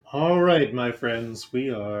All right, my friends, we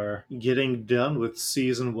are getting done with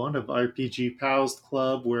season 1 of RPG Pals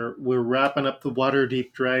Club. We're wrapping up the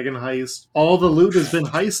Waterdeep Dragon heist. All the loot has been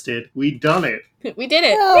heisted. We done it. We did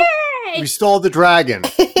it! Well- Yay! We stole the dragon.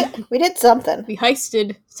 We did something. We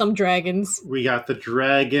heisted some dragons. We got the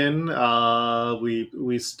dragon.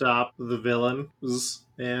 We stopped the villains.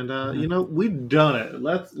 And we've done it.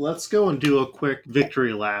 Let's go and do a quick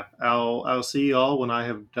victory lap. I'll see y'all when I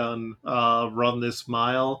have done run this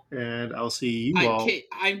mile, and I'll see you all.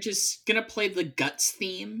 I'm just gonna play the Guts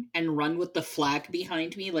theme and run with the flag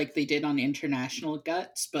behind me like they did on International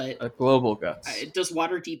Guts, but A global guts. does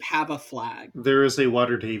Waterdeep have a flag? There is a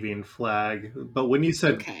Waterdeepian flag, but when you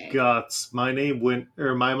said Okay. guts, my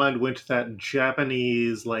mind went to that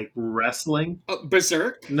Japanese like wrestling. Oh,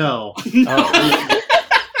 Berserk? No, Oh,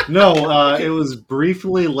 no, it was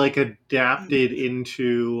briefly like adapted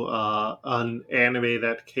into an anime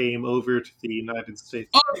that came over to the United States.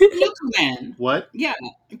 Oh, Kanukuman. What? Yeah,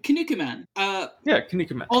 Kanukuman. yeah,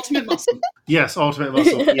 Kinnikuman. Ultimate Muscle. Yes, Ultimate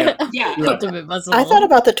Muscle. Yeah. Yeah. Yeah. Ultimate Muscle. I thought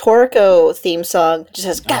about the Toriko theme song. It just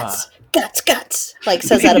says guts, guts, guts. Like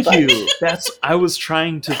says that a Thank bunch. you. I was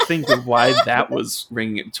trying to think of why that was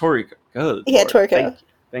ringing it. Toriko. Good. Yeah, Lord. Toriko.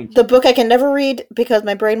 Thank you. The book I can never read because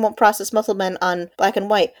my brain won't process Muscle Men on black and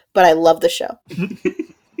white, but I love the show.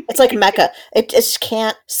 It's like Mecha. It just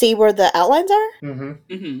can't see where the outlines are.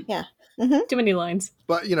 Mm-hmm. Too many lines.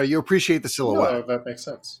 But, you appreciate the silhouette. No, that makes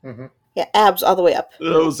sense. Mm-hmm. Yeah, abs all the way up.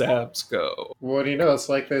 Those abs go. What do you know? It's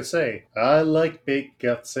like they say, I like big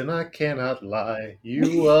guts and I cannot lie.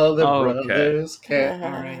 You other Okay. brothers can't.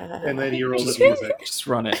 Alright. And then you roll the music. Just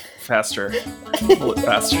run it faster. Pull it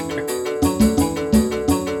faster.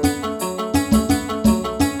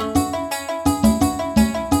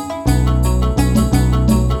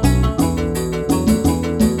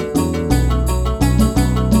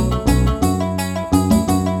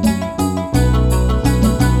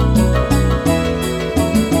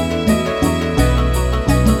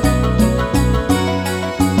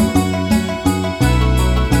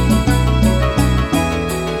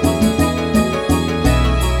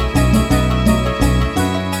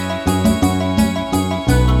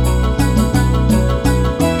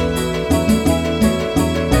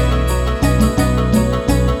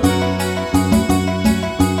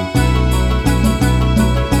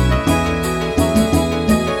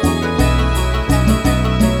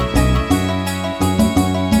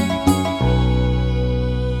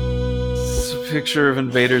 It's a picture of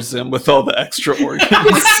Invader Zim with all the extra organs.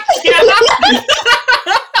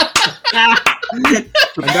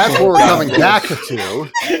 And that's what we're coming back to.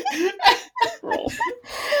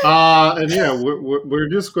 And yeah, we're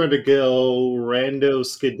just going to go rando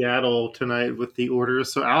skedaddle tonight with the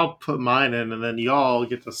orders. So I'll put mine in, and then y'all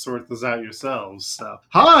get to sort this out yourselves. So,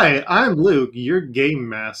 hi, I'm Luke, your game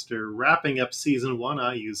master. Wrapping up season 1,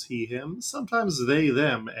 I use he, him, sometimes they,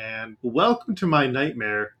 them, and welcome to my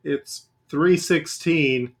nightmare. It's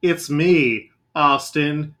 3:16. It's me,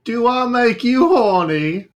 Austin. Do I make you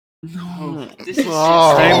horny? No. This is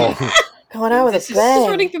Oh. Going out with This a is Just bang.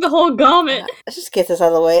 running through the whole gamut. Let's just get this out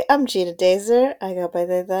of the way. I'm Gina Dazer. I go by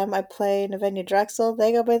they, them. I play Navenia Drexel.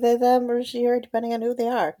 They go by they, them, or she, her, depending on who they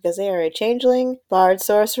are. Because they are a changeling, bard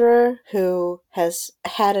sorcerer who has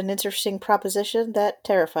had an interesting proposition that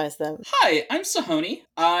terrifies them. Hi, I'm Sahoni.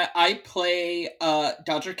 I play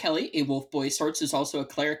Dodger Kelly, a wolf boy sorts, who's also a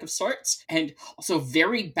cleric of sorts, and also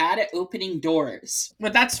very bad at opening doors.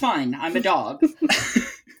 But that's fine. I'm a dog.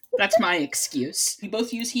 That's my excuse. We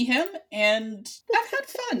both use he, him, and I've had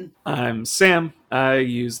fun. I'm Sam. I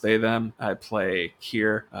use they, them. I play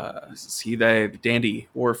here. He, they, dandy,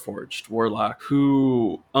 warforged, warlock,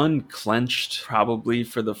 who unclenched probably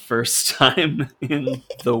for the first time in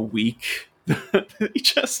the week that he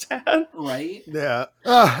just had. Right? Yeah.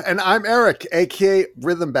 And I'm Eric, aka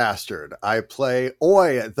Rhythm Bastard. I play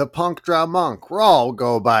Oi, the punk drow monk. We all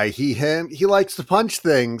go by he, him. He likes to punch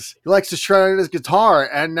things. He likes to shred on his guitar,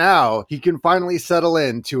 and now he can finally settle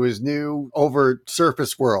into his new over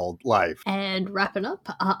surface world life. And wrapping up,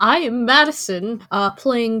 I am Madison,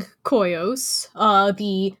 playing Koyos,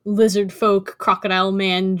 the lizard folk crocodile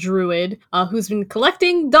man druid, who's been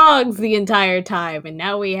collecting dogs the entire time, and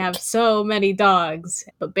now we have so many dogs.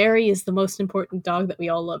 But Barry is the most important dog that we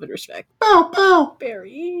all love and respect. Bow, bow.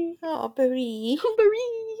 Barry. Oh, Barry.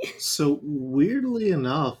 Barry. So, weirdly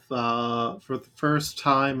enough, for the first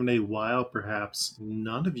time in a while, perhaps,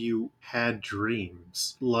 none of you had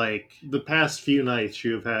dreams. Like, the past few nights,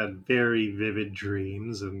 you have had very vivid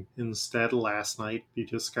dreams, and instead, last night, you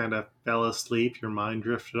just kind of fell asleep, your mind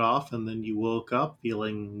drifted off, and then you woke up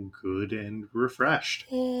feeling good and refreshed.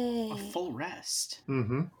 A Yay. full rest.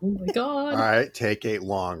 Mm-hmm. Oh my god. All right, take a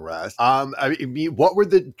long rest. I mean, what were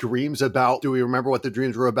the dreams about? Do we remember what the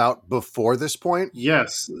dreams were about before this point?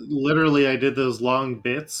 Yes, literally, I did those long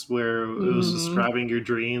bits where it was Mhm. describing your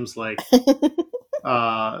dreams. Like,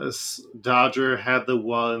 Dodger had the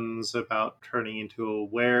ones about turning into a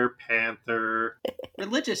were-panther.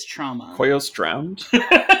 Religious trauma. Koyos drowned.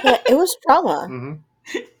 Yeah, it was trauma. Mm-hmm.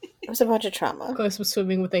 It was a bunch of trauma. Koyos was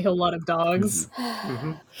swimming with a whole lot of dogs.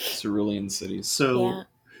 Mm-hmm. Cerulean cities. So, Yeah.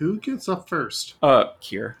 who gets up first?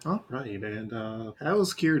 Kier. All right, and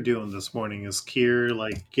how's Kier doing this morning? Is Kier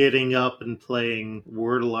like getting up and playing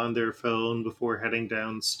Wordle on their phone before heading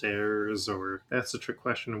downstairs, or that's a trick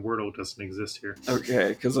question? And Wordle doesn't exist here. Okay,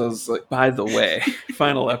 because I was like, by the way,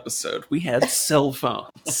 final episode, we had cell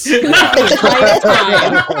phones.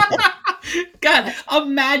 God,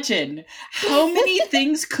 imagine how many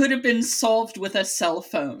things could have been solved with a cell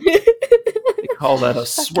phone. They call that a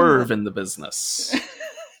swerve in the business.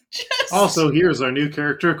 Just... Also, here's our new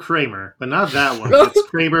character, Kramer, but not that one. It's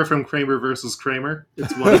Kramer from Kramer versus Kramer.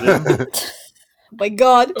 It's one of them. Oh my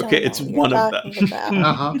god. Don't Okay, know it's what one you're of talking them. about.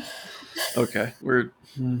 Uh-huh. Okay, we're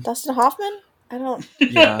Dustin Hoffman? I don't.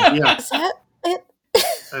 yeah. Yeah, Is that it?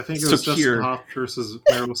 I think it So was Justin Kier- Hoff versus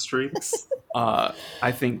Meryl Streep.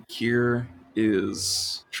 I think Kier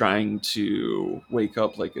is trying to wake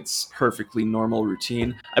up like it's perfectly normal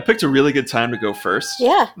routine. I picked a really good time to go first.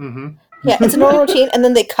 Yeah. Mm-hmm. Yeah, it's a normal routine, and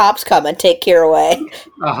then the cops come and take Kier away.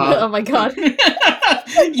 Uh-huh. Oh my god.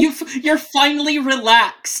 You're finally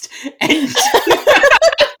relaxed, and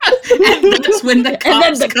that's when the And then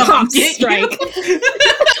cops the come cops get strike. you.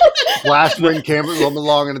 Flashwind camera roaming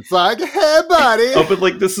along, and it's like, hey, buddy. Oh, but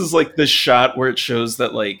like this is like the shot where it shows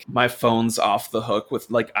that like my phone's off the hook with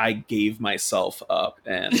like I gave myself up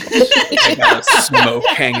and I got a smoke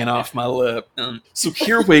hanging off my lip. So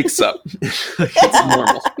Kier wakes up. It's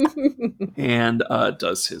normal. And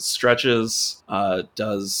does his stretches,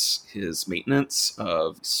 does his maintenance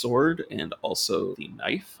of sword and also the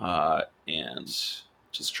knife, and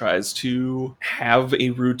just tries to have a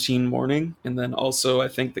routine morning. And then also I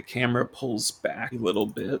think the camera pulls back a little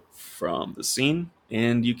bit from the scene,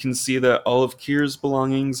 and you can see that all of Kier's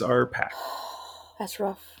belongings are packed. That's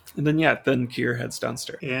rough. And then Kier heads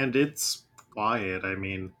downstairs. And it's quiet. I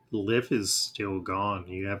mean, Liv is still gone.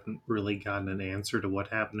 You haven't really gotten an answer to what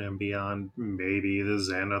happened to him beyond maybe the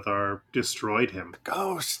Xanathar destroyed him.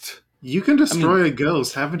 Ghost. You can destroy a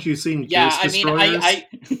ghost. Haven't you seen Yeah, Ghost I mean,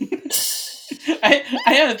 Destroyers? I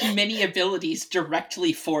have many abilities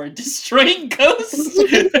directly for destroying ghosts.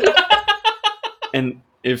 And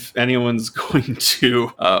if anyone's going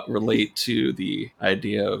to relate to the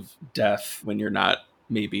idea of death when you're not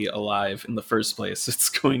maybe alive in the first place, it's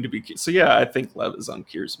going to be Kier. So yeah, I think Lev is on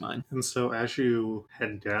Kier's mind. And so as you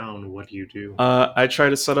head down, what do you do? I try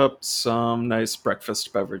to set up some nice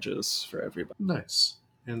breakfast beverages for everybody. Nice.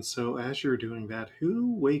 And so as you're doing that,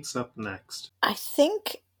 who wakes up next? I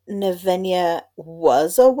think Navenia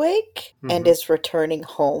was awake and Mhm. is returning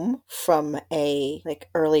home from a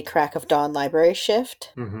early crack of dawn library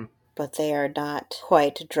shift, Mm-hmm. but they are not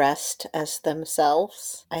quite dressed as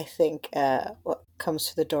themselves. I think what comes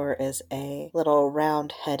through the door is a little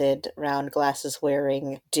round-headed, round glasses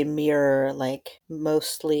wearing, demure,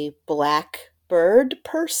 mostly black bird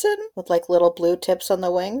person with little blue tips on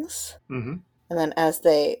the wings. Mm-hmm. And then as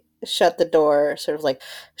they shut the door, sort of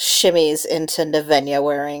shimmies into Navenia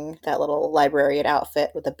wearing that little librarian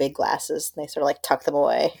outfit with the big glasses. And they sort of tuck them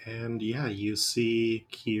away. And yeah, you see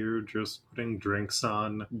Kier just putting drinks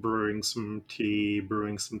on, brewing some tea,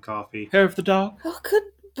 brewing some coffee. Hair of the dog. Oh, good.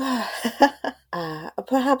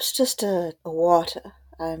 Perhaps just a water.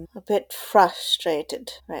 I'm a bit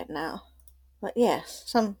frustrated right now. But yes,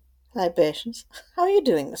 some libations. How are you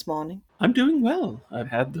doing this morning? I'm doing well. I've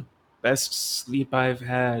had the best sleep I've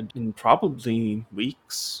had in probably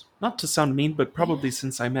weeks. Not to sound mean, but probably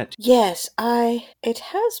since I met you. Yes, it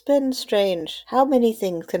has been strange. How many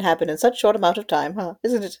things can happen in such short amount of time, huh?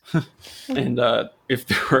 Isn't it? And if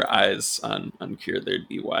there were eyes on Kier, they'd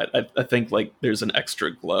be wide. I think there's an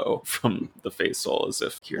extra glow from the face soul as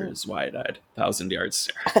if Kier is wide-eyed. 1,000 yards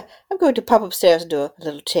stare. I'm going to pop upstairs and do a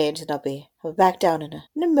little change, and I'll be back down in a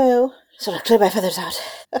mo. Sort of clear my feathers out.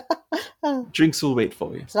 Drinks will wait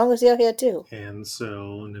for you. As long as you're here too. And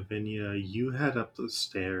so, Navenia, you head up the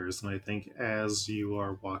stairs, and I think as you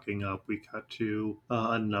are walking up, we cut to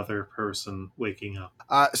another person waking up.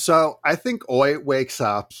 So I think Oi wakes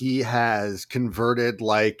up. He has converted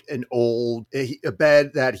an old a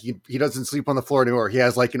bed that he doesn't sleep on the floor anymore. He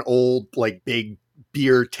has an old big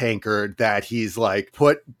beer tankard that he's like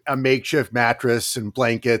put a makeshift mattress and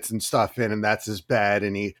blankets and stuff in, and that's his bed.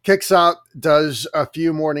 And he kicks up, does a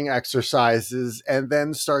few morning exercises, and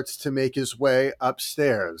then starts to make his way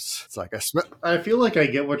upstairs. It's like I feel like I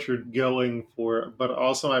get what you're going for, but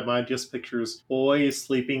also my mind just pictures Oi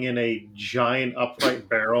sleeping in a giant upright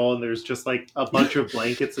barrel, and there's just like a bunch of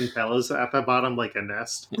blankets and pillows at the bottom, like a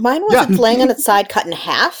nest. Mine was Yeah. it's laying on its side cut in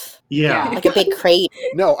half, Yeah. like a big crate.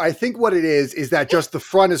 No, I think what it is that just the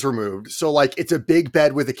front is removed. So like it's a big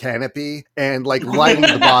bed with a canopy, and like lining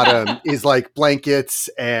the bottom is like blankets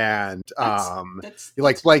and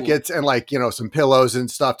That's blankets and like, you know, some pillows and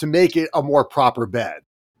stuff to make it a more proper bed.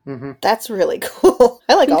 Mm-hmm. That's really cool.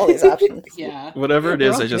 I like all these options. cool. Yeah. Whatever it They're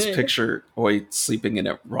is, all I just good. picture Oi sleeping in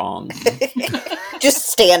it wrong. Just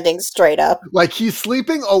standing straight up. Like he's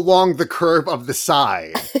sleeping along the curve of the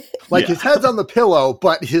side. Like his head's on the pillow,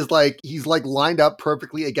 but he's like lined up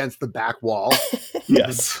perfectly against the back wall.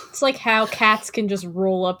 Yes. It's like how cats can just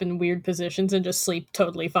roll up in weird positions and just sleep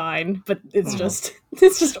totally fine, but it's just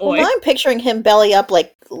Well, Oi. now I'm picturing him belly up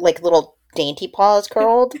like little dainty paws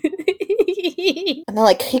curled. And then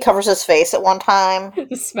like he covers his face at one time.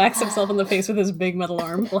 Just smacks himself in the face with his big metal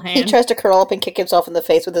arm, little He hand. tries to curl up and kick himself in the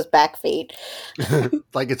face with his back feet.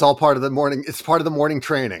 Like it's all part of the morning. It's part of the morning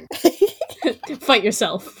training. Fight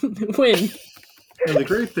yourself. Win. And the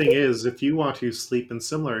great thing is, if you want to sleep in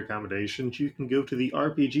similar accommodations, you can go to the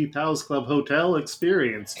RPG Pals Club Hotel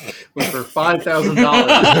Experience, where for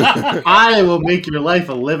 $5,000, I will make your life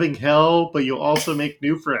a living hell, but you'll also make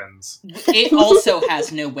new friends. It also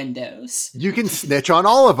has no windows. You can snitch on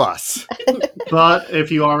all of us. But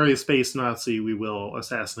if you are a space Nazi, we will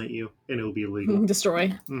assassinate you, and it will be illegal. Destroy.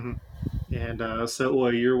 hmm And so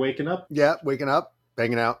you're waking up. Yeah, waking up,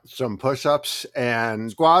 banging out some push-ups and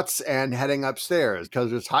squats, and heading upstairs because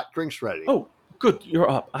there's hot drinks ready. Oh, good, you're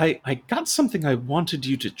up. I got something I wanted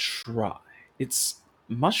you to try. It's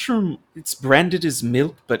mushroom. It's branded as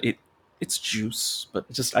milk, but it's juice. But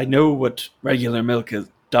just I know what regular milk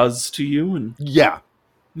does to you, and Yeah,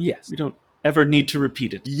 yes, we don't ever need to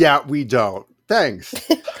repeat it. yeah, we don't. Thanks.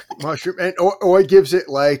 Mushroom. And Oi gives it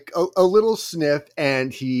like a little sniff,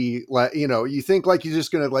 and he, like, you know, you think like he's just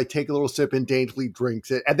gonna like take a little sip and daintily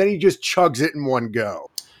drinks it, and then he just chugs it in one go.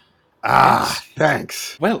 Ah,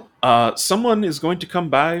 thanks. Well, someone is going to come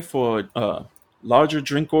by for larger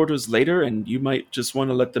drink orders later, and you might just want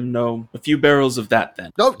to let them know a few barrels of that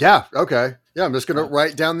then. Oh, yeah, okay. Yeah, I'm just gonna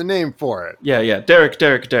write down the name for it. Yeah, Derek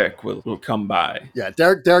will come by. Yeah,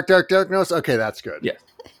 Derek knows. Okay, that's good. Yeah.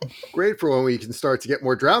 Great for when we can start to get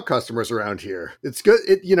more drow customers around here. It's good.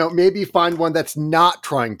 Maybe find one that's not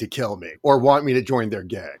trying to kill me or want me to join their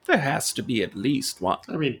gang. There has to be at least one.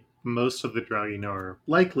 I mean, most of the drow you know are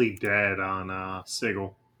likely dead on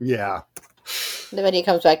Sigil. Yeah. Then he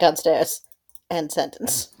comes back downstairs. End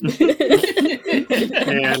sentence. And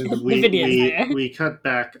The video's there. we cut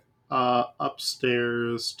back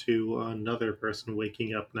upstairs to another person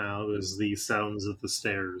waking up now as the sounds of the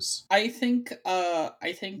stairs. I think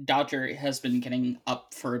Dodger has been getting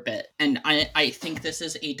up for a bit, and I think this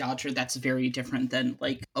is a Dodger that's very different than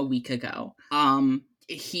like a week ago.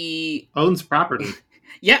 He Owns property.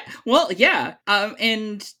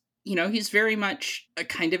 and you know, he's very much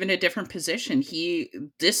kind of in a different position.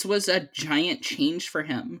 This was a giant change for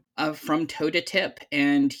him from toe to tip,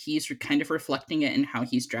 and he's kind of reflecting it in how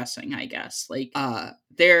he's dressing, I guess. Like,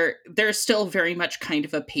 there's still very much kind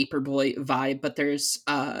of a paperboy vibe, but there's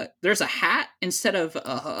a hat instead of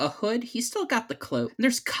a hood. He's still got the cloak.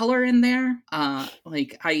 There's color in there.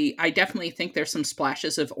 I definitely think there's some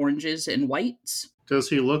splashes of oranges and whites. Does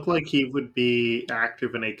he look like he would be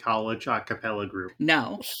active in a college a cappella group?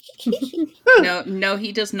 No. No,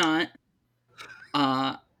 he does not.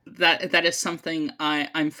 That is something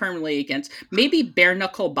I'm firmly against. Maybe bare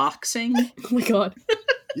knuckle boxing. Oh my god.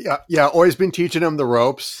 Yeah. Oi's been teaching him the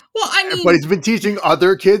ropes, Well, I mean, but he's been teaching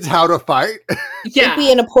other kids how to fight. yeah. He'd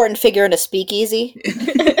be an important figure in a speakeasy.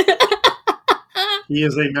 He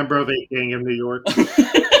is a member of a gang in New York.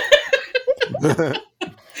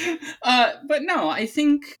 But no, I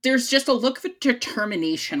think there's just a look of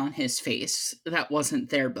determination on his face that wasn't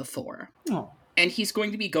there before. Oh. And he's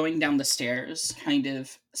going to be going down the stairs, kind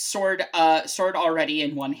of sword already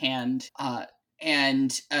in one hand,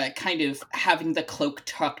 and kind of having the cloak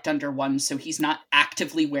tucked under one, so he's not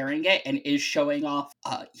actively wearing it and is showing off,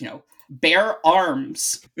 bare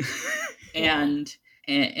arms and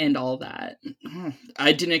all that.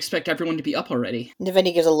 I didn't expect everyone to be up already.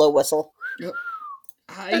 Naveni gives a low whistle.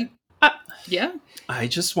 Yeah. I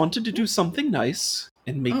just wanted to do something nice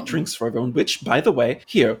and make Oh. drinks for everyone, which, by the way,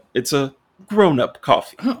 here, it's a grown-up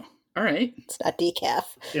coffee. Oh, All right. It's not decaf.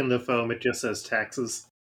 In the foam, it just says taxes.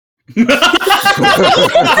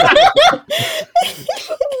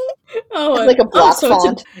 Oh, It's like a block so it's a-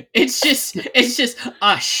 font. It's just,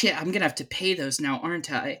 shit, I'm gonna have to pay those now,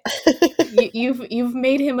 aren't I? you've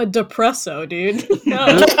made him a depresso, dude.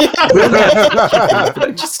 No.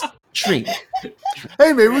 Just drink.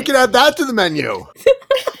 Hey, maybe we can add that to the menu.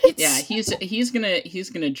 Yeah, he's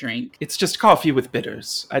gonna drink. It's just coffee with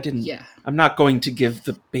bitters. Yeah. I'm not going to give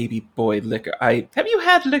the baby boy liquor. Have you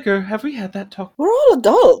had liquor? Have we had that talk? We're all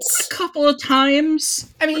adults. A couple of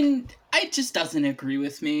times. I mean, it just doesn't agree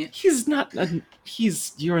with me. He's not.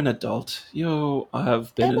 You're an adult. You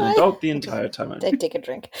have been Am an I? adult the entire time. Take a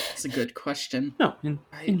drink. It's a good question. No,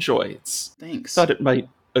 enjoy. Thanks. Thought it might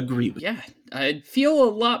agree with. Yeah, I feel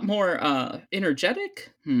a lot more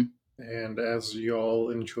energetic. And as you all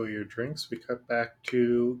enjoy your drinks, we cut back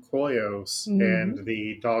to Koyos Mhm. and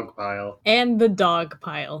the dog pile. And the dog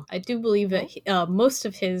pile. I do believe that most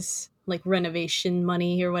of his renovation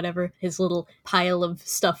money or whatever, his little pile of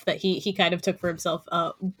stuff that he kind of took for himself,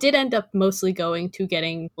 did end up mostly going to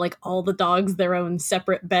getting all the dogs their own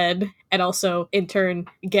separate bed, and also in turn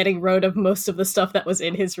getting rid of most of the stuff that was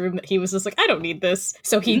in his room that he was just like, I don't need this.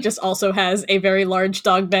 So he just also has a very large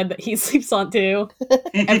dog bed that he sleeps on too.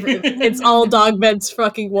 It's all dog beds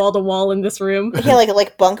fucking wall to wall in this room. Yeah,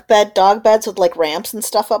 like bunk bed, dog beds with ramps and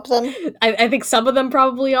stuff up them. I think some of them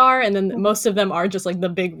probably are, and then most of them are just the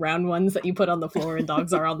big round ones that you put on the floor and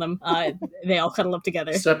dogs are on them. They all cuddle up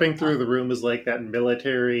together. Stepping through the room is like that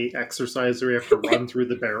military exercise where you have to run through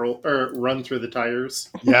the barrel or run through the tires.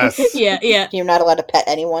 Yes. Yeah. You're not allowed to pet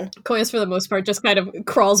anyone. Koyas, for the most part, just kind of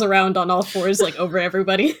crawls around on all fours, over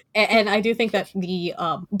everybody. And I do think that the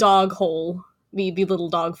dog hole, the little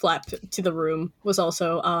dog flap to the room, was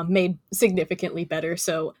also made significantly better.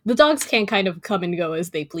 So the dogs can kind of come and go as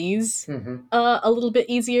they please a little bit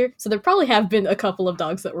easier. So there probably have been a couple of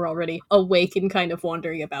dogs that were already awake and kind of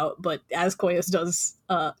wandering about. But as Koyas does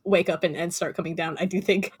wake up and start coming down, I do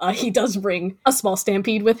think he does bring a small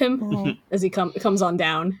stampede with him as he comes on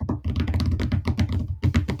down.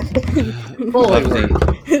 Lovely.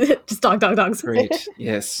 Just dogs. Great.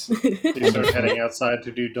 Yes. You start heading outside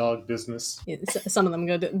to do dog business. Some of them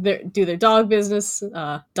go do their dog business,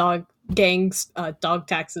 dog gangs, dog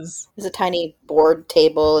taxes. There's a tiny board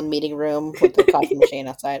table and meeting room with the coffee machine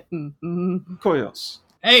outside. Mm-hmm. Koyos,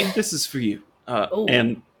 Hey, this is for you. Oh.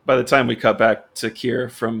 And by the time we cut back to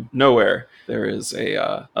Kier from nowhere, there is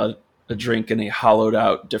a drink in a hollowed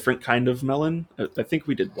out different kind of melon. I think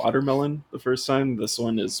we did watermelon the first time. This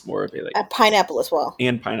one is more of a Pineapple as well.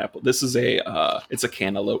 and pineapple. This is it's a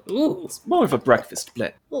cantaloupe. Ooh. It's more of a breakfast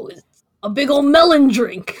blend. Oh, it's a big old melon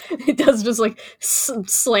drink. It does just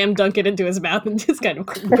slam dunk it into his mouth and just kind of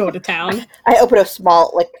go to town. I open a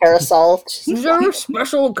small parasol. Is there a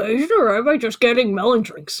special occasion, or am I just getting melon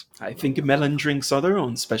drinks? I think melon drinks are their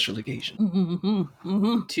own special occasion.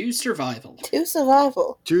 To survival. To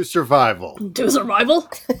survival. To survival. To survival?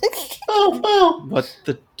 What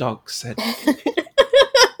the dog said.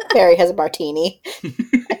 Barry has a martini.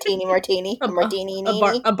 A teeny martini. A martini. A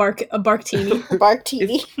barktini. A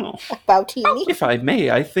bartini. A boutini. If I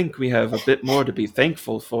may, I think we have a bit more to be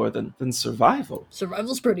thankful for than survival.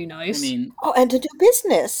 Survival's pretty nice. I mean, Oh, and to do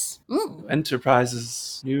business.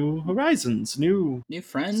 Enterprises, new horizons, new... new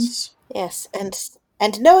friends. Yes,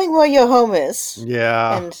 and knowing where your home is.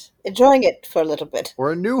 Yeah. And enjoying it for a little bit.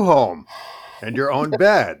 Or a new home. And your own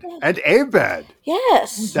bed. And a bed.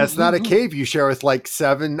 Yes. That's not a cave you share with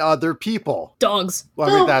 7 other people. Dogs.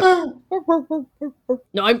 Well, I mean, that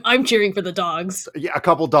No, I'm cheering for the dogs. a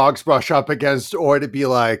couple dogs brush up against Oi to be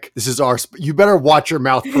like, this is our you better watch your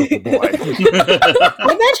mouth, purple boy. I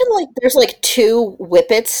imagine there's 2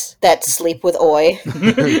 whippets that sleep with Oi.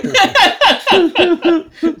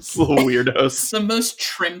 It's little weirdos. The most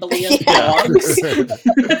trembly of dogs.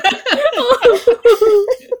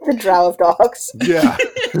 The drow of dogs. Yeah.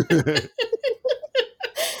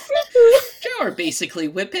 Drow are basically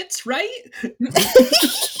whippets, right? Look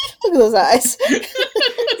at those eyes.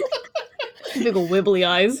 Big ol' wibbly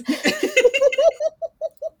eyes.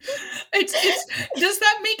 It's does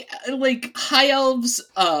that make high elves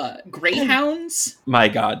greyhounds? My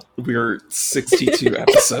god, we're 62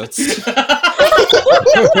 episodes.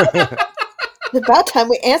 It's about time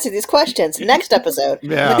we answer these questions. Next episode.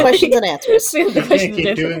 Yeah. The questions and answers. The You can't question's keep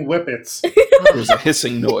answered. doing whippets. There's a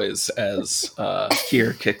hissing noise as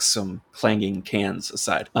Kier kicks some clanging cans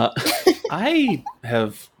aside. I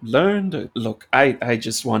have learned... Look, I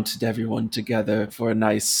just wanted everyone together for a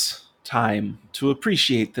nice time to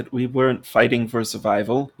appreciate that we weren't fighting for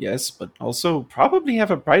survival, yes, but also probably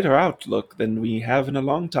have a brighter outlook than we have in a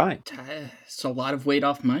long time. It's a lot of weight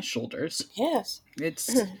off my shoulders. Yes.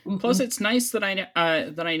 It's plus it's nice that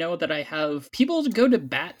I know that I have people to go to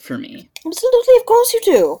bat for me. Absolutely, of course you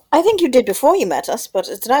do. I think you did before you met us, but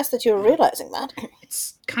it's nice that you're realizing that.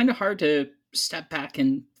 It's kind of hard to step back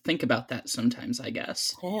and think about that sometimes, I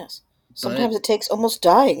guess. Yes. Sometimes it takes almost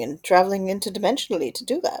dying and traveling interdimensionally to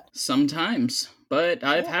do that. Sometimes. But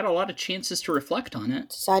I've had a lot of chances to reflect on it.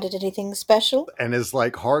 Decided anything special? And as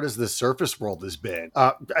like hard as the surface world has been,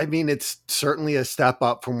 I mean, it's certainly a step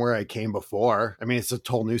up from where I came before. I mean, it's a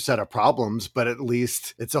whole new set of problems, but at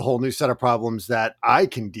least it's a whole new set of problems that I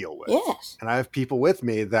can deal with. Yes. And I have people with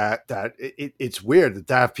me that it's weird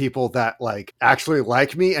that I have people that like actually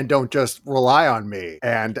like me and don't just rely on me,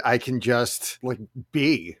 and I can just like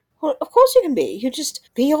be. Well, of course you can be. You just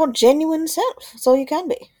be your genuine self. That's all you can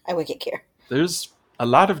be. I wink at Kier. There's a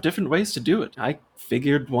lot of different ways to do it. I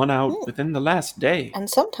figured one out within the last day. And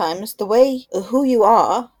sometimes the way who you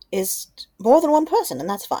are is more than one person, and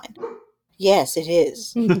that's fine. Yes, it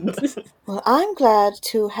is. Well, I'm glad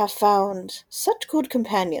to have found such good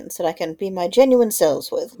companions that I can be my genuine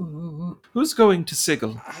selves with. Who's going to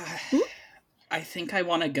Sigil? I think I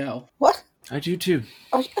want to go. What? I do too.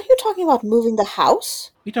 Are you talking about moving the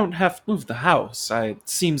house? We don't have to move the house. It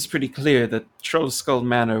seems pretty clear that Trollskull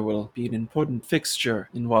Manor will be an important fixture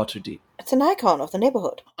in Waterdeep. It's an icon of the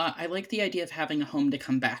neighborhood. I like the idea of having a home to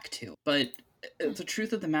come back to, but the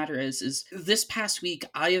truth of the matter is this past week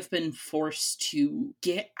I have been forced to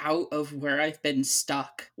get out of where I've been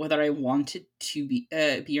stuck, whether I wanted to be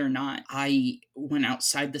or not. I went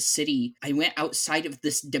outside the city. I went outside of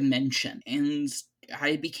this dimension, and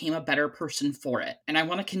I became a better person for it, and I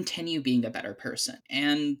want to continue being a better person,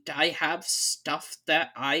 and I have stuff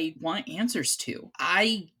that I want answers to.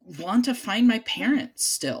 I want to find my parents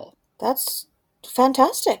still. That's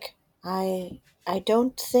fantastic. I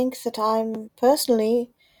don't think that I'm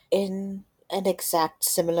personally in an exact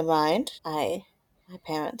similar mind. My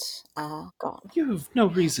parents are gone. You've no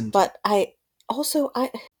reason to. But I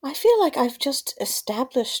feel like I've just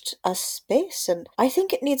established a space, and I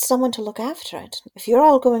think it needs someone to look after it. If you're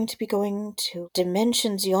all going to be going to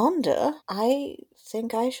dimensions yonder, I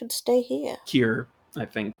think I should stay here. Kier, I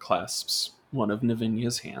think, clasps one of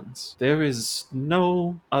Navinia's hands. There is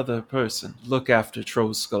no other person to look after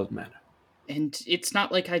Trollskull Manor. And it's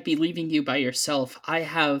not like I'd be leaving you by yourself. I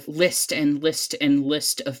have list and list and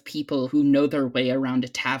list of people who know their way around a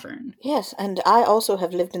tavern. Yes, and I also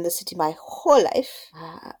have lived in the city my whole life.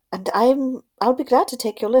 And I'll be glad to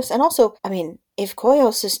take your list. And also, I mean, if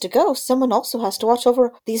Koyos is to go, someone also has to watch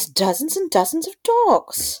over these dozens and dozens of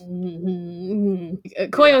dogs.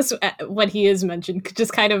 Koyos, when he is mentioned,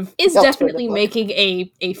 just kind of is definitely making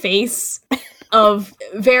a face of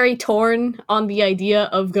very torn on the idea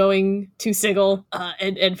of going to Sigil,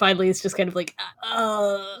 and finally it's just kind of like,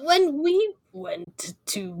 when we went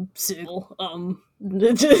to Sigil,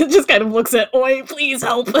 just kind of looks at Oi, please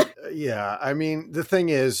help. Yeah, I mean, the thing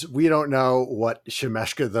is, we don't know what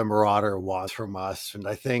Shemeshka the Marauder wants from us. And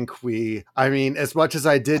I think as much as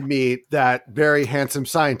I did meet that very handsome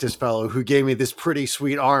scientist fellow who gave me this pretty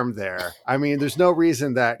sweet arm there, I mean, there's no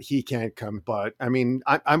reason that he can't come. But I mean,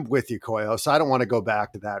 I'm with you, Koyo, so I don't want to go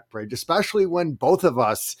back to that bridge, especially when both of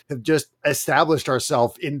us have just established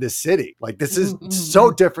ourselves in the city. Like, this is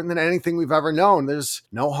so different than anything we've ever known. There's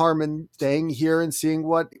no harm in staying here and seeing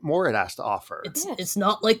what more it has to offer. It's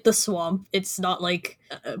not like the swamp. It's not like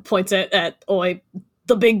points at Oi,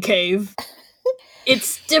 the big cave.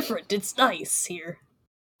 It's different. It's nice here.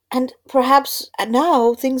 And perhaps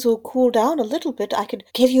now things will cool down a little bit. I could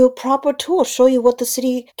give you a proper tour, show you what the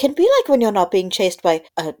city can be like when you're not being chased by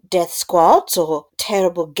death squads or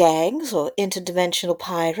terrible gangs or interdimensional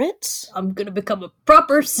pirates. I'm gonna become a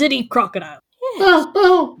proper city crocodile. Yes.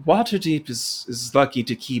 Waterdeep is lucky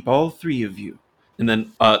to keep all three of you. And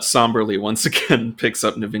then somberly once again picks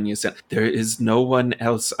up Navinia's hand. There is no one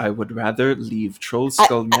else I would rather leave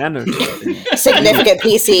Trollskull Manor to. Significant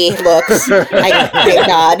PC looks. I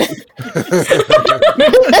nod.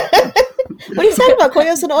 What are you talking about?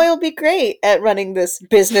 Koyos and Oi will be great at running this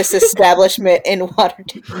business establishment in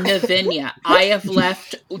Waterdeep. Navinia, I have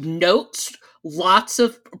left notes, lots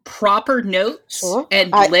of proper notes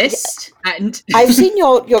and lists. And I've seen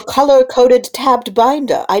your color-coded tabbed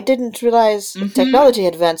binder. I didn't realize technology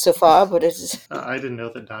had advanced so far, but it's... I didn't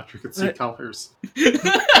know that Doctor could see colors.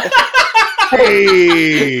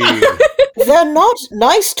 Hey! They're not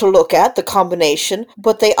nice to look at, the combination,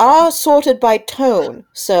 but they are sorted by tone,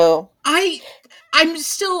 so... I'm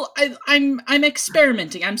still I'm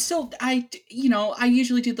experimenting. I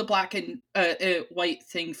usually do the black and white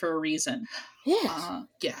thing for a reason. Yes.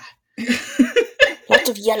 Yeah. Lots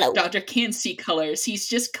of yellow. Dodger can see colors. He's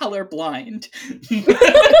just colorblind.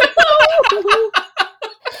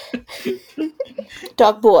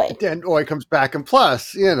 Dog boy. And Oi comes back, and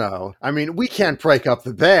plus, I mean, we can't break up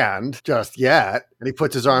the band just yet. And he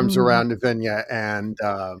puts his arms around Navinia and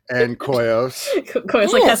Koyos.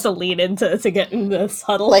 Koyos like has to lean into to get in this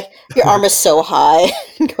huddle. Like your arm is so high.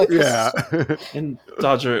 Yeah. And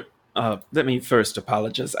Dodger, let me first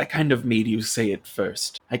apologize. I kind of made you say it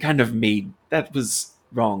first. That was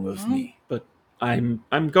wrong of me. But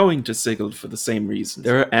I'm going to Sigil for the same reason.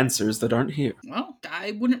 There are answers that aren't here. Well,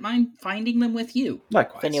 I wouldn't mind finding them with you.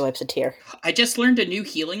 Likewise. Navinia wipes a tear. I just learned a new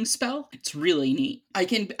healing spell. It's really neat. I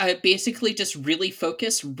can basically just really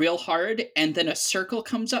focus real hard, and then a circle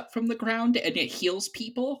comes up from the ground, and it heals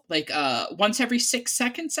people, like, once every 6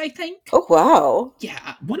 seconds, I think. Oh, wow.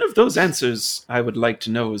 Yeah. One of those answers I would like to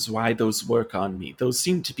know is why those work on me. Those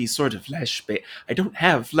seem to be sort of flesh-based. I don't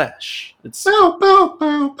have flesh. It's... Bow, bow,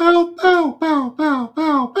 bow, bow, bow, bow, bow,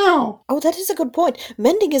 bow, bow. Oh, that is a good point.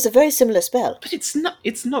 Mending is a very similar spell. But it's not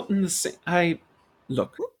in the same...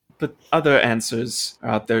 Look, but other answers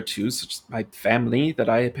are out there too, such as my family that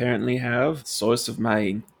I apparently have, source of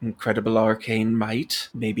my incredible arcane might.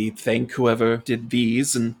 Maybe thank whoever did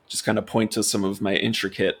these and just kind of point to some of my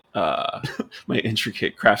intricate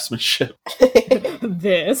craftsmanship.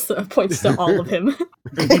 This points to all of him.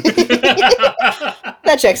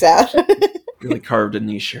 That checks out. Really carved a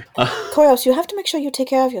niche here. Koyos, you have to make sure you take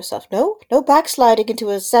care of yourself. No backsliding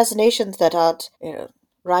into assassinations that aren't,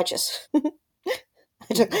 righteous.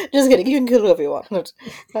 Just kidding. You can kill whoever you want.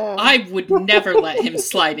 I would never let him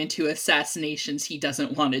slide into assassinations he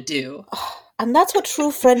doesn't want to do. And that's what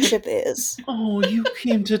true friendship is. Oh, you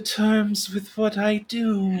came to terms with what I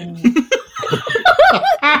do.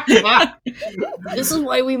 This is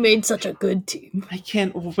why we made such a good team. I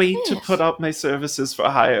can't wait to put out my services for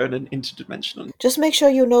hire in an interdimensional. Just make sure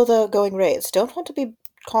you know the going rates. Don't want to be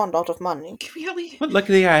conned out of money. Really? But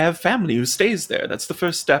luckily I have family who stays there. That's the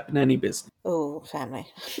first step in any business. Oh, family.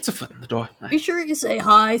 It's a foot in the door. Be sure you say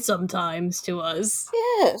hi sometimes to us.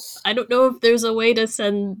 Yes. I don't know if there's a way to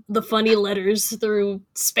send the funny letters through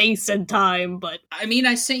space and time, but... I mean,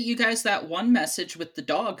 I sent you guys that one message with the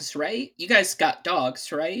dogs, right? You guys got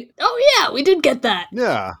dogs, right? Oh yeah, we did get that.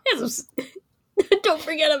 Yeah. Yes. Don't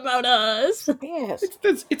forget about us. Yes.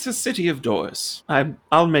 It's a city of doors.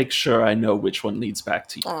 I'll make sure I know which one leads back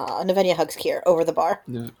to you. Navinia hugs Kier over the bar.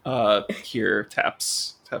 Kier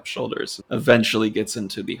taps shoulders. Eventually gets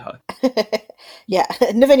into the hut. Yeah,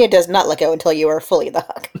 Navinia does not let go until you are fully in the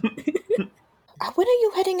hug. When are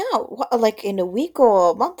you heading out? What, like in a week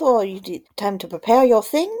or a month, or you need time to prepare your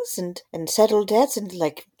things and settle debts and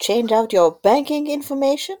like change out your banking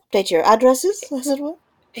information, update your addresses, as it were?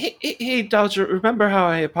 Hey, Dodger, remember how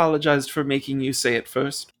I apologized for making you say it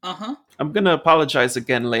first? Uh-huh. I'm gonna apologize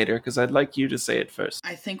again later, because I'd like you to say it first.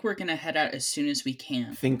 I think we're gonna head out as soon as we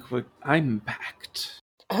can. I'm packed.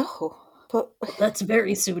 Oh, but... That's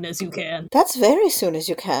very soon as you can. That's very soon as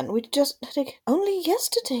you can. We just, only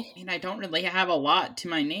yesterday. I mean, I don't really have a lot to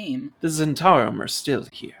my name. The Zentarum are still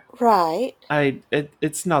here. Right.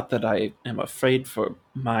 It's not that I am afraid for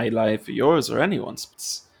my life or yours or anyone's,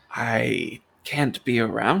 but I can't be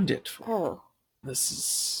around it. Oh.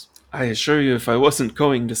 I assure you, if I wasn't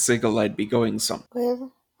going to Sigil, I'd be going somewhere.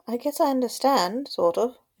 Well, I guess I understand, sort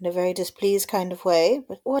of, in a very displeased kind of way.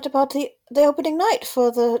 But what about the opening night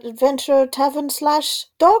for the Adventure Tavern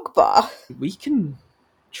 / Dog Bar? We can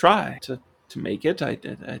try to make it.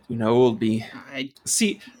 We'll be...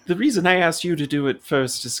 See, the reason I asked you to do it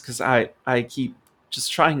first is because I keep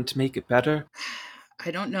just trying to make it better. I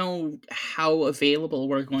don't know how available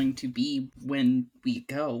we're going to be when we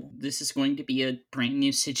go. This is going to be a brand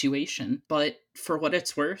new situation. But for what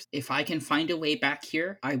it's worth, if I can find a way back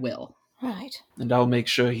here, I will. Right. And I'll make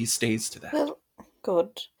sure he stays to that. Well,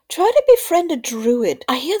 good. Try to befriend a druid.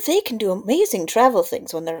 I hear they can do amazing travel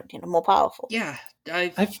things when they're, more powerful. Yeah,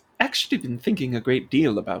 I've actually been thinking a great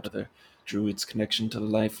deal about other druid's connection to the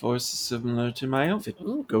life force is similar to my own. If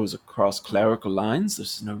it goes across clerical lines,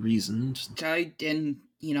 there's no reason to...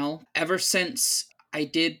 ever since I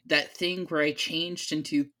did that thing where I changed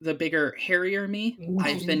into the bigger, hairier me,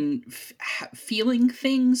 I've been feeling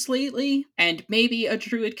things lately, and maybe a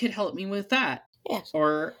druid could help me with that. Yes.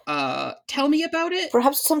 Or, tell me about it?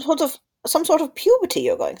 Perhaps some sort of puberty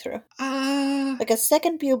you're going through. Like a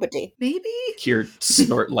second puberty. Maybe? Kier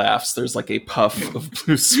snort laughs. There's like a puff of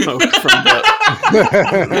blue smoke from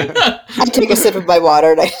the... I take a sip of my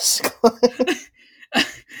water and I just...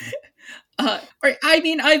 Right, I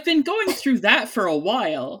mean, I've been going through that for a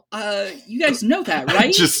while. You guys know that,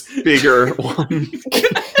 right? Just bigger one.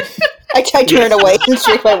 I turn away and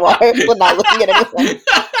drink my water, but not looking at anyone.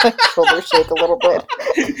 My shoulders shake a little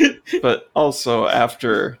bit. But also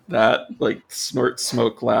after that, like, snort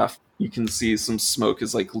smoke laugh, you can see some smoke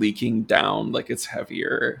is like leaking down, like it's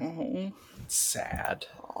heavier. Mhm. It's sad.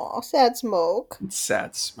 Aw, sad smoke. It's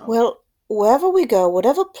sad smoke. Well, wherever we go,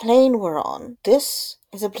 whatever plane we're on, this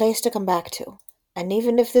is a place to come back to. And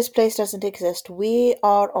even if this place doesn't exist, we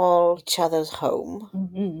are all each other's home.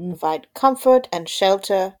 Mhm. Provide comfort and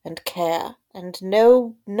shelter and care. And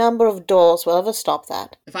no number of doors will ever stop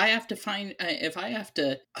that. If I have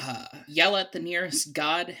to yell at the nearest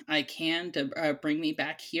god I can to bring me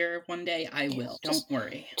back here one day, I will. Don't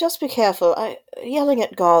worry. Just be careful. Yelling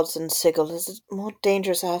at gods and Sigil is a more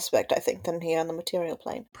dangerous aspect, I think, than here on the material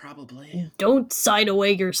plane. Probably. Don't sign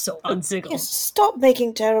away your soul on Sigil. Yes, stop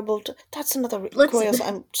making terrible... That's another... Let's- Koyos,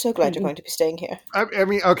 I'm so glad you're going to be staying here. I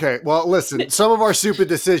mean, okay, well, listen, some of our stupid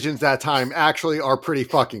decisions that time actually are pretty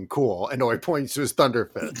fucking cool. And Oi points to his thunder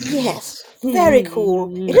fist. Yes, very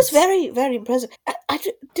cool. It is very, very impressive. Did I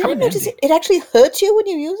Come in notice handy. it actually hurts you when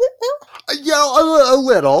you use it, though? You know, a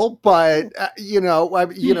little, but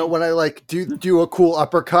when I like do a cool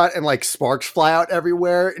uppercut and like sparks fly out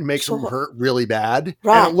everywhere, it makes them Sure. hurt really bad,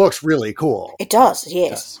 Right. and it looks really cool. It does,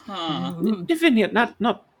 yes. Huh. Lavinia,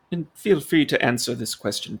 not. And feel free to answer this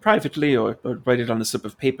question privately or write it on a slip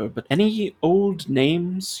of paper, but any old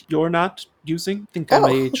names you're not using? I think I Oh.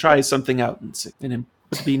 may try something out and it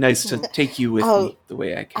would be nice to take you with I'll- me the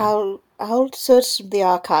way I can. I'll search the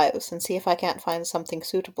archives and see if I can't find something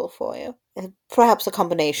suitable for you. Perhaps a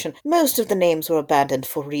combination. Most of the names were abandoned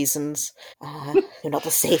for reasons. You're not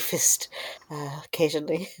the safest.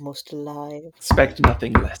 Occasionally, most alive. Expect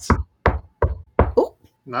nothing less.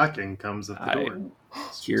 Knocking comes at the I- door.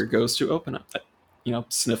 Here goes to open up.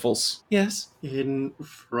 Sniffles. Yes. In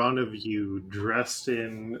front of you, dressed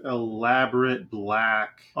in elaborate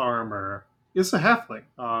black armor, is a halfling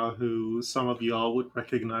who some of y'all would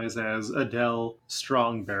recognize as Adele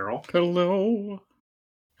Strongbarrel. Hello.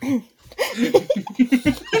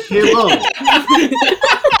 Hello.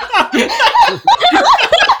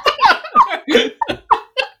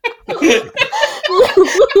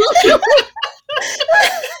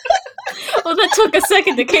 Oh, that took a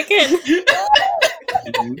second to kick in.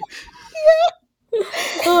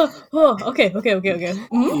 Okay.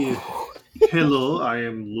 Mhm. Hello, I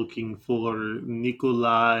am looking for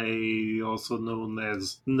Nikolai, also known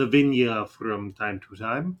as Navinia from time to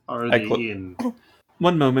time. Are I they clo- in?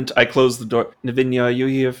 One moment, I close the door. Navinia, are you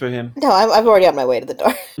here for him? No, I'm already on my way to the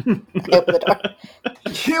door. I open the door.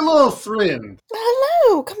 Hello, friend.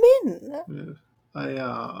 Hello, come in. I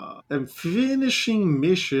am finishing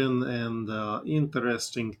mission and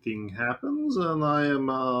interesting thing happens and I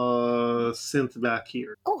am sent back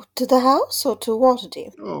here. Oh, to the house or to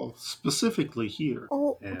Waterdeep? Oh, specifically here.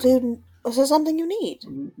 Oh, And- dude, is there something you need?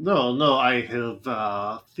 No, I have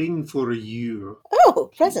a thing for you. Oh,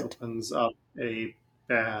 present. He opens up a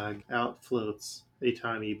bag, out floats a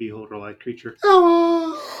tiny beholder-like creature.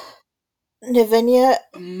 Hello! Navinia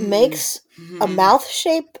makes a mouth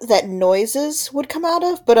shape that noises would come out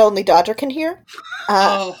of, but only Dodger can hear.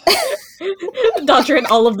 Oh, Dodger and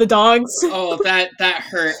all of the dogs. that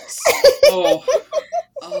hurts. Oh.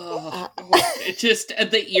 It just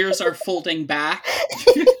the ears are folding back.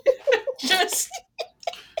 Just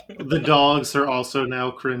The dogs are also now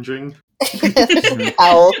cringing.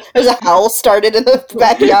 Howl. There's a howl started in the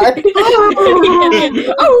backyard.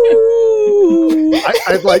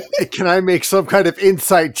 I'd like, can I make some kind of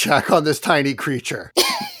insight check on this tiny creature?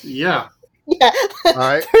 Yeah. Yeah. All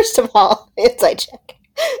right. First of all, inside check.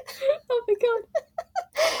 Oh my god.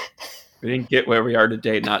 We didn't get where we are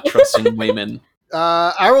today not trusting Wayman.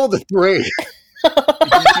 I rolled a 3.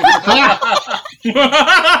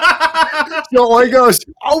 So Oi goes,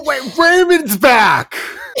 oh wait, Raymond's back!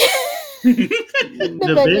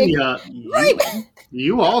 Navinia,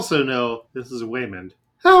 you also know this is Waymond.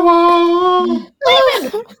 Hello!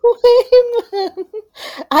 Wayman.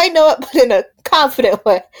 I know it, but in a confident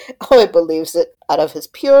way. Oh, he believes it out of his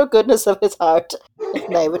pure goodness of his heart.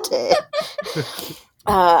 Naivete.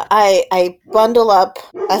 I bundle up.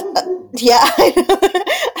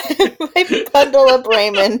 I bundle up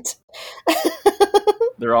Raymond,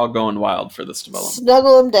 They're all going wild for this development.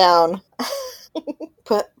 snuggle him down,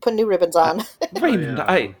 put new ribbons on. Raymond,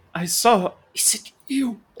 yeah. I saw. Is it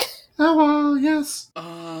you? Hello, yes.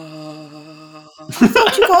 I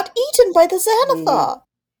thought you got eaten by the Xanathar.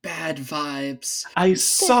 Bad vibes. I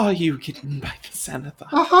saw you get eaten by the Xanathar.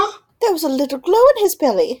 Uh-huh. There was a little glow in his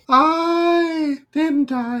belly. I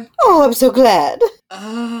didn't I? Oh, I'm so glad.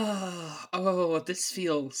 Oh, this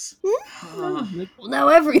feels. Well, now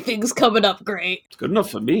everything's coming up great. It's good enough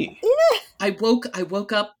for me. I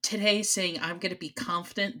woke up today saying I'm gonna be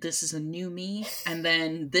confident. This is a new me, and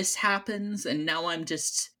then this happens, and now I'm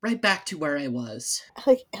just right back to where I was.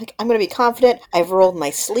 Like, I'm gonna be confident. I've rolled my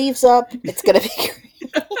sleeves up. It's gonna be great.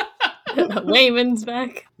 Wayman's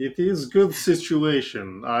back. It is good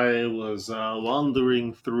situation. I was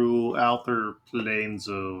wandering through outer planes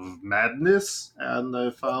of madness, and I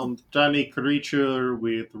found tiny creature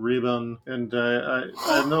with ribbon, and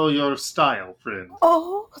I know your style, friend.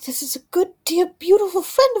 Oh, this is a good, dear, beautiful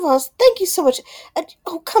friend of ours. Thank you so much. And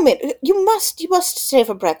come in. You must stay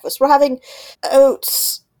for breakfast. We're having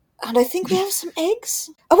oats, and I think we have some eggs.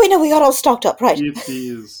 Oh wait, no, we got all stocked up, right?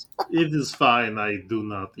 It is fine. I do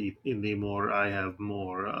not eat anymore. I have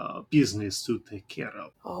more business to take care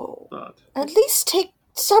of. Oh, But at least take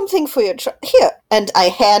something for your here. And I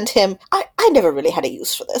hand him. I never really had a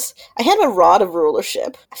use for this. I hand him a rod of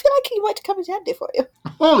rulership. I feel like he might come in handy for you.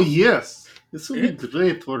 oh yes, this will be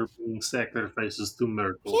great for bringing sacrifices to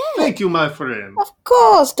Myrtle. Yeah. Thank you, my friend. Of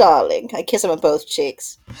course, darling. I kiss him on both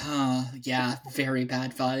cheeks. Yeah, very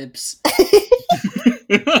bad vibes.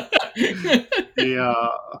 He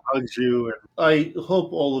hugs you, and I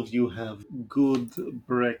hope all of you have good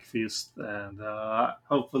breakfast, and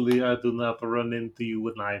hopefully I do not run into you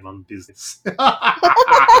when I'm on business.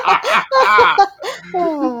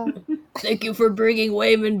 Oh, Thank you for bringing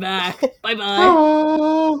Wayman back. Bye-bye.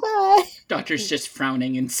 Oh. bye. Doctor's just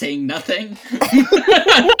frowning and saying nothing.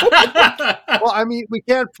 Well, I mean, we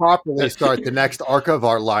can't properly start the next arc of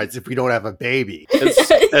our lives if we don't have a baby.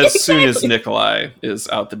 As soon as Nikolai is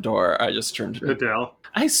out the door, I just turn to Adele.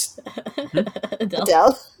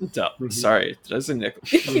 Adele. Adele. Sorry, did I say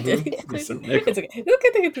Nikolai? You did. I said It's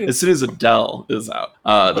Nikolai. okay. As soon as Adele is out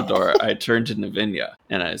the door, I turn to Navinia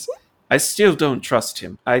and I still don't trust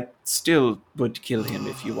him. I still would kill him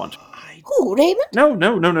if you want. Who, Raymond? No.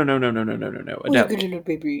 Oh, Adele. good little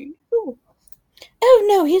baby. Oh,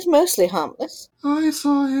 no, he's mostly harmless. I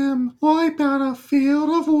saw him wipe out a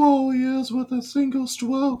field of warriors with a single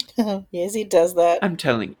stroke. Yes, he does that. I'm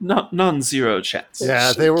telling you, non-zero chance.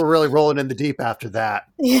 Yeah, they were really rolling in the deep after that.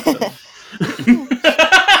 Yeah.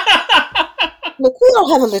 Look, we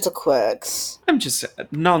all have a little quirks. I'm just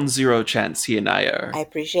non-zero chance he and I are I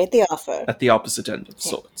appreciate the offer. at the opposite end of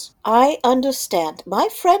swords. I understand. My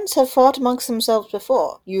friends have fought amongst themselves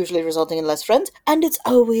before, usually resulting in less friends, and it's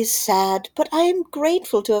always sad, but I am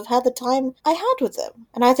grateful to have had the time I had with them.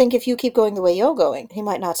 And I think if you keep going the way you're going, he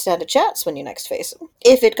might not stand a chance when you next face him.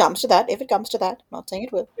 If it comes to that. I'm not saying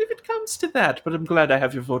it will. If it comes to that, but I'm glad I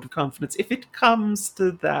have your vote of confidence. If it comes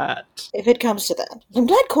to that. If it comes to that. I'm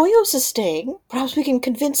glad Koyos is staying. Perhaps we can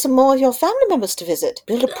convince some more of your family members to visit.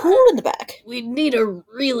 Build a pool in the back. We need a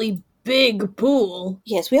really big pool.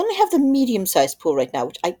 Yes, we only have the medium-sized pool right now,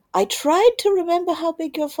 which I tried to remember how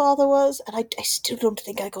big your father was, and I still don't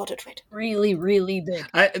think I got it right. Really, really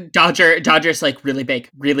big. Dodger's like really big,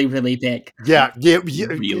 really, really big. Yeah,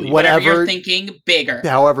 Really? Whatever whatever, you're thinking, bigger.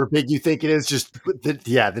 however big you think it is, just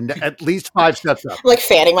at least 5 steps up. I'm like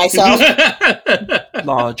fanning myself.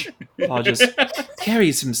 Lodge just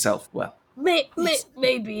carries himself well.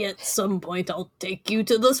 Maybe at some point I'll take you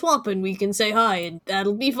to the swamp and we can say hi, and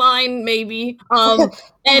that'll be fine. Maybe.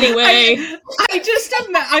 Anyway, I'm just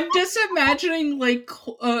imagining like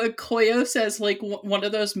Koyos as like one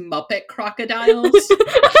of those Muppet crocodiles.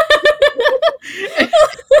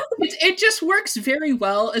 It just works very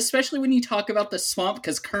well, especially when you talk about the swamp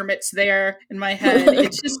because Kermit's there in my head.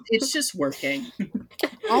 It's just working.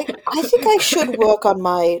 I think I should work on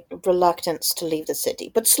my reluctance to leave the city,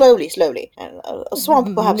 but slowly. And a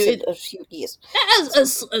swamp perhaps in a few years.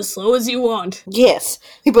 as slow as you want. Yes,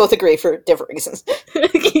 we both agree for different reasons.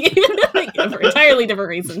 Yeah, for entirely different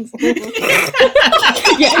reasons. Yeah.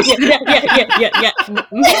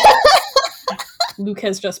 Luke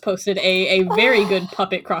has just posted a very good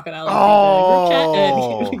puppet crocodile in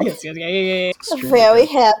the group chat. Yes. Very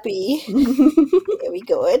happy. Very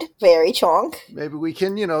good. Very chonk. Maybe we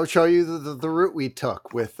can, show you the route we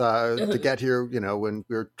took with to get here, when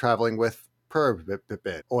we were traveling with Perb a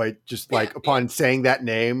bit. Oi, just like upon saying that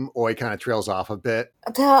name, Oi kind of trails off a bit.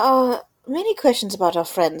 There are many questions about our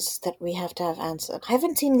friends that we have to have answered. I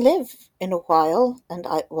haven't seen Liv in a while, and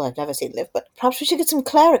I've never seen Liv, but perhaps we should get some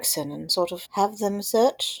clerics in and sort of have them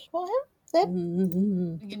search for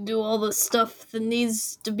him. We can do all the stuff that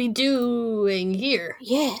needs to be doing here.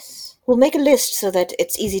 Yes. We'll make a list so that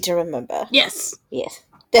it's easy to remember. Yes. Yes.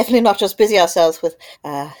 Definitely not just busy ourselves with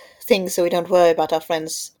things so we don't worry about our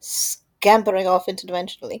friends scampering off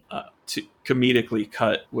interdimensionally. To comedically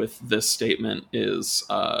cut with this statement is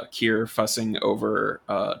Kier fussing over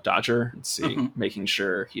Dodger and making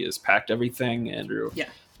sure he has packed everything. Andrew.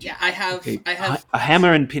 Yeah, I have a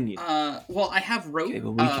hammer and pinion. Well, I have rope. Okay,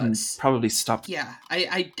 well, we can probably stop. Yeah,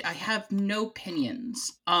 I have no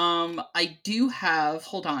pinions. I do have.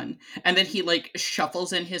 Hold on, and then he like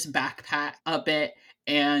shuffles in his backpack a bit,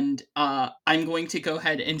 and I'm going to go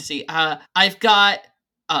ahead and see. I've got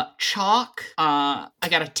chalk. I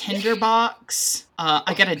got a tinderbox.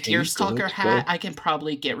 I got a deerstalker hat. I can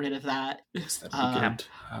probably get rid of that. Do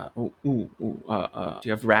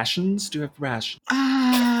you have rations?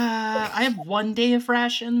 I have 1 day of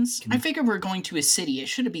rations. I figure we're going to a city. It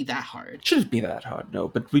shouldn't be that hard. Shouldn't be that hard, no.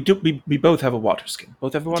 But we both have a water skin.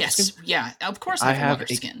 Both have a water skin? Yes, yeah. Of course I have a water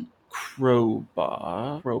skin.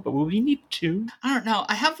 Crowbar. Will we need 2? I don't know.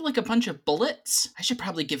 I have like a bunch of bullets. I should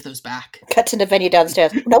probably give those back. Cut to the venue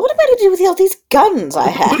downstairs. Now, what am I to do with all these guns I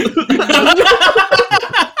have?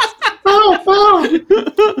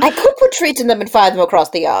 I could put treats in them and fire them across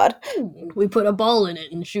the yard. We put a ball in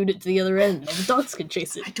it and shoot it to the other end. The dogs can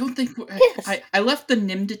chase it. I don't think... Yes. I left the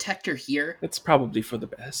NIM detector here. It's probably for the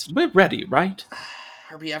best. We're ready, right?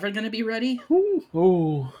 Are we ever going to be ready?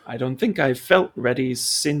 Oh, I don't think I've felt ready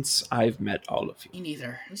since I've met all of you. Me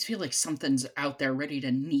neither. I just feel like something's out there ready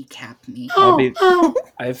to kneecap me.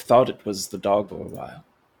 I've thought it was the dog for a while.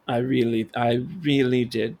 I really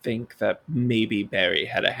did think that maybe Barry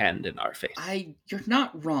had a hand in our fate. You're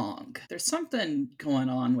not wrong. There's something going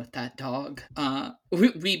on with that dog. I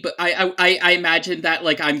imagine that,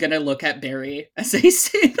 like, I'm gonna look at Barry as I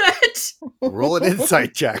say that. Roll an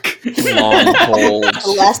insight check. Long hold.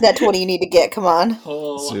 The last net 20 you need to get, come on.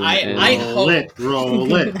 Zoom I hope.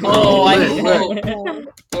 Roll it. I hope.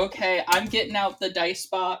 Okay, I'm getting out the dice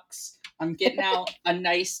box. I'm getting out a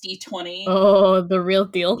nice D20. Oh, the real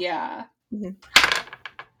deal. Yeah. Mm-hmm.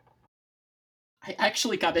 I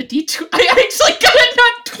actually got a D2. I actually got a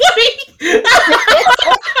nat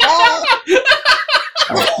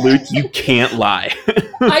 20! Luke, you can't lie.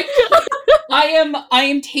 I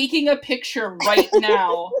am taking a picture right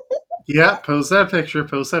now. Yeah, post that picture,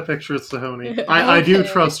 Sahoni. I do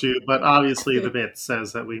trust you, but obviously the bit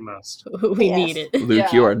says that we must. We need it.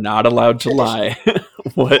 Luke, you are not allowed to lie.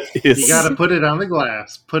 What is... You gotta put it on the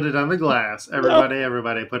glass. Put it on the glass.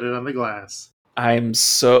 Everybody, put it on the glass.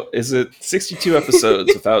 Is it 62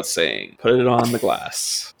 episodes without saying, put it on the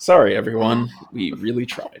glass? Sorry, everyone. We really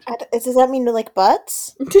tried. Does that mean like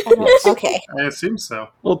butts? Okay. I assume so.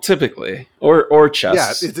 Well, typically. Or chest.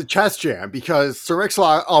 Yeah, it's a chest jam because Sir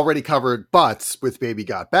Ixalan already covered butts with Baby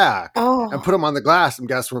Got Back. Oh. And put them on the glass, I'm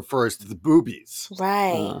guessing refers to the boobies.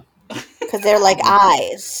 Right. Because they're like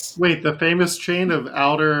eyes. Wait, the famous chain of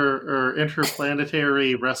outer or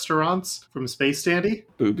interplanetary restaurants from Space Dandy?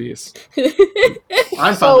 Boobies.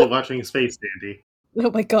 I'm finally watching Space Dandy. Oh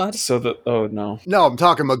my god. Oh no. No, I'm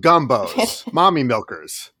talking Magumbos, mommy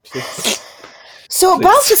milkers. So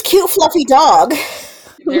about this cute fluffy dog.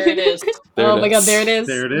 There it is. My god, there it is.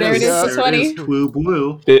 There it is. There it is. There It's it is. Twoo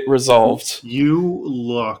blue. It resolved. You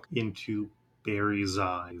look into Barry's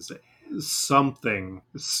eyes. Something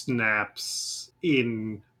snaps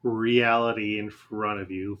in reality in front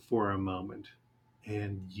of you for a moment,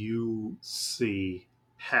 and you see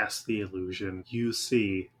past the illusion. You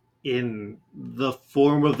see in the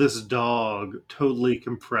form of this dog, totally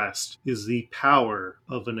compressed, is the power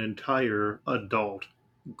of an entire adult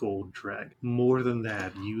gold dragon. More than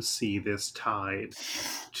that, you see this tied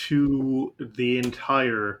to the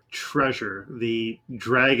entire treasure. The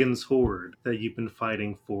dragon's hoard that you've been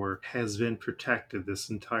fighting for has been protected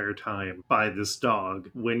this entire time by this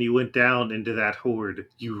dog. When you went down into that hoard,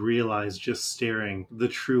 you realized just staring, the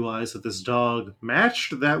true eyes of this dog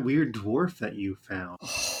matched that weird dwarf that you found.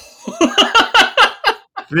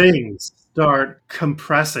 Things start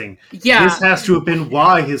compressing. Yeah. This has to have been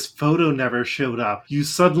why his photo never showed up. You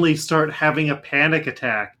suddenly start having a panic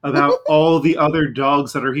attack about all the other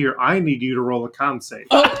dogs that are here. I need you to roll a con save.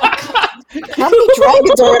 How many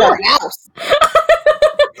dragons are in our house?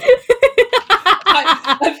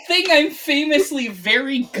 A thing I'm famously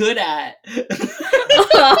very good at.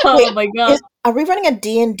 Oh my god. Are we running a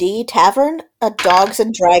D&D tavern? A Dogs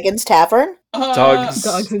and Dragons tavern? Dogs.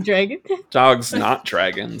 Dogs and dragons. Dogs, not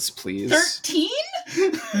dragons, please. 13?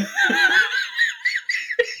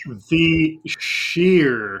 The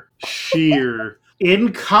sheer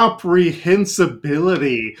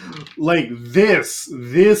incomprehensibility. Like this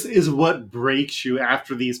is what breaks you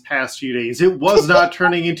after these past few days. It was not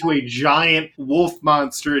turning into a giant wolf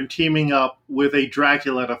monster and teaming up with a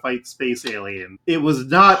Dracula to fight space alien. It was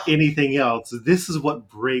not anything else. This is what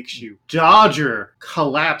breaks you. Dodger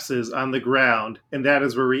collapses on the ground, and that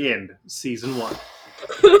is where we end season 1.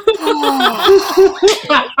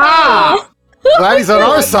 Glad he's on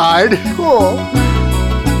our side. Cool.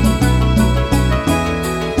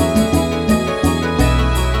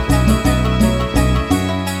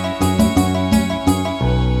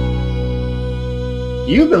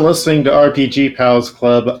 You've been listening to RPG Pals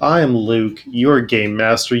Club. I'm Luke, your game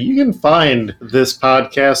master. You can find this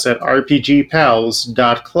podcast at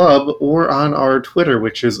rpgpals.club or on our Twitter,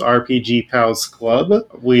 which is RPG Pals Club.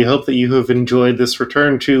 We hope that you have enjoyed this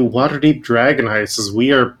return to Waterdeep Dragon Heist, as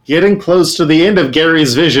we are getting close to the end of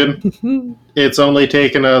Gary's vision. It's only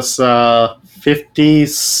taken us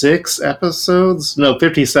 56 episodes? No,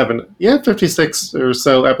 57. Yeah, 56 or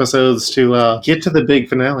so episodes to get to the big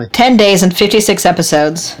finale. 10 days and 56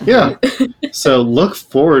 episodes. Yeah. So look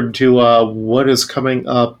forward to what is coming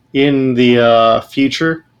up in the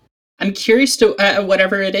future. I'm curious to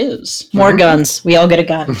whatever it is. More guns. We all get a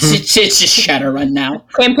gun. It's just Shadowrun now.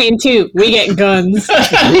 Campaign 2, we get guns.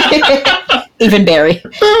 Even Barry.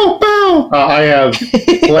 Bow, bow! I have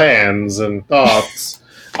plans and thoughts.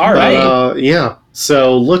 All right. Yeah.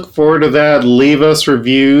 So look forward to that. Leave us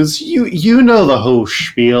reviews. You know the whole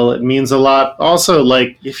spiel. It means a lot. Also,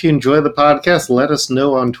 like, if you enjoy the podcast, let us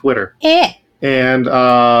know on Twitter. And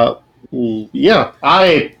yeah,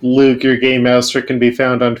 Luke, your game master, can be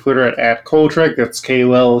found on Twitter at Koltreg. That's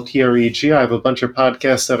KOLTREG. I have a bunch of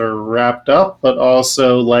podcasts that are wrapped up, but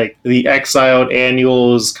also like the Exiled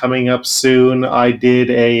Annual is coming up soon. I did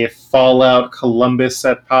a Fallout Columbus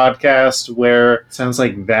set podcast where it sounds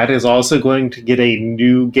like that is also going to get a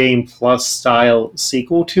New Game Plus style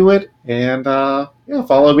sequel to it. And yeah,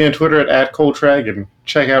 follow me on Twitter at Koltreg and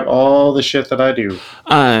check out all the shit that I do.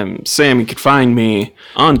 I'm Sam. You can find me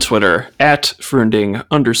on Twitter at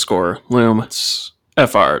Frunding_Loom. It's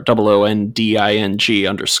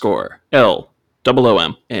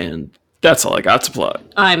FROONDING_LOOM. And that's all I got to plug.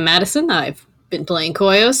 I'm Madison. I've been playing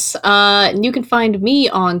Koyos. And you can find me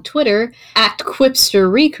on Twitter at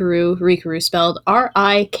QuipsterRikuru, Rikuru spelled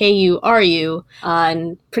RIKURU.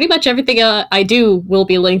 And pretty much everything I do will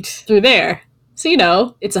be linked through there. So, you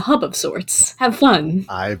know, it's a hub of sorts. Have fun.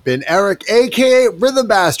 I've been Eric, a.k.a. Rhythm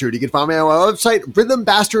Bastard. You can find me on my website,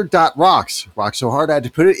 rhythmbastard.rocks. Rock so hard I had to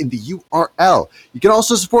put it in the URL. You can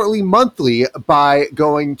also support me monthly by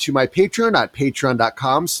going to my Patreon at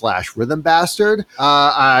patreon.com/rhythmbastard.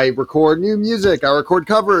 I record new music, I record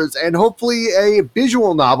covers, and hopefully a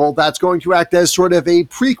visual novel that's going to act as sort of a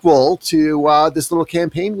prequel to this little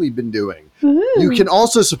campaign we've been doing. You can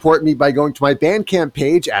also support me by going to my Bandcamp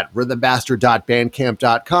page at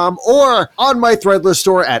rhythmbastard.bandcamp.com or on my Threadless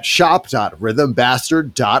store at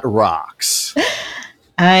shop.rhythmbastard.rocks.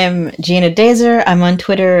 I'm Gina Dazer. I'm on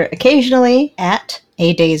Twitter occasionally at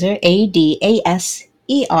adaser,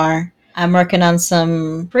 ADASER. I'm working on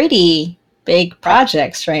some pretty big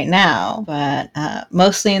projects right now, but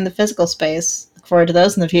mostly in the physical space. Look forward to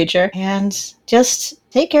those in the future. And just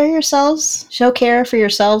take care of yourselves, show care for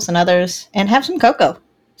yourselves and others, and have some cocoa.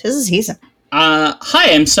 'Tis the season.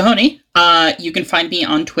 Hi, I'm Sahoni. You can find me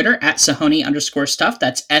on Twitter at Sahoni_stuff.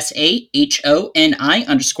 That's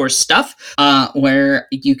SAHONI_stuff, where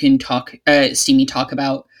you can see me talk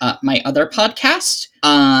about my other podcast,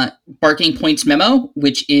 Bargaining Points Memo,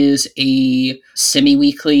 which is a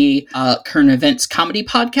semi-weekly current events comedy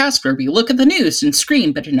podcast where we look at the news and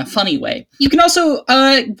scream, but in a funny way. You can also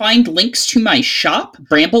find links to my shop,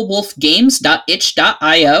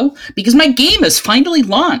 bramblewolfgames.itch.io, because my game is finally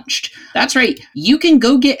launched. That's right, you can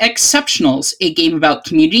go get Exceptionals, a game about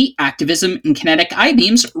community, activism, and kinetic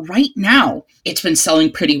I-beams right now. It's been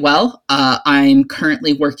selling pretty well. I'm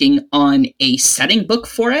currently working on a setting book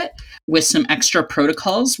for it with some extra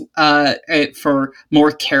protocols for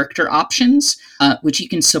more character options, which you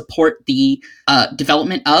can support the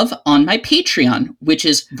development of on my Patreon, which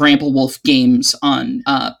is Bramblewolf Games on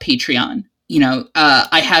Patreon. You know,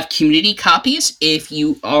 I have community copies if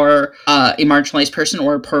you are a marginalized person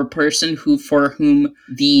or a poor person for whom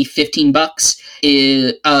the $15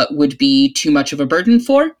 would be too much of a burden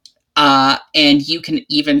for. And you can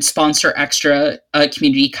even sponsor extra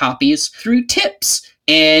community copies through tips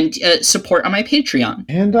and support on my Patreon.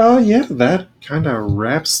 And yeah, that kind of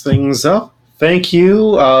wraps things up. Thank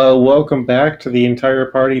you. Welcome back to the entire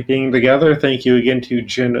party being together. Thank you again to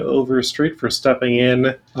Jen Overstreet for stepping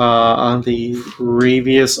in on the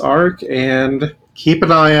previous arc. And keep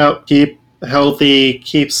an eye out. Keep healthy,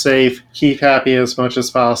 keep safe, keep happy as much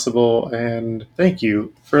as possible, and thank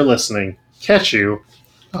you for listening. Catch you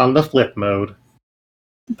on the flip mode.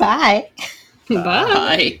 Bye. Bye.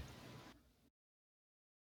 Bye.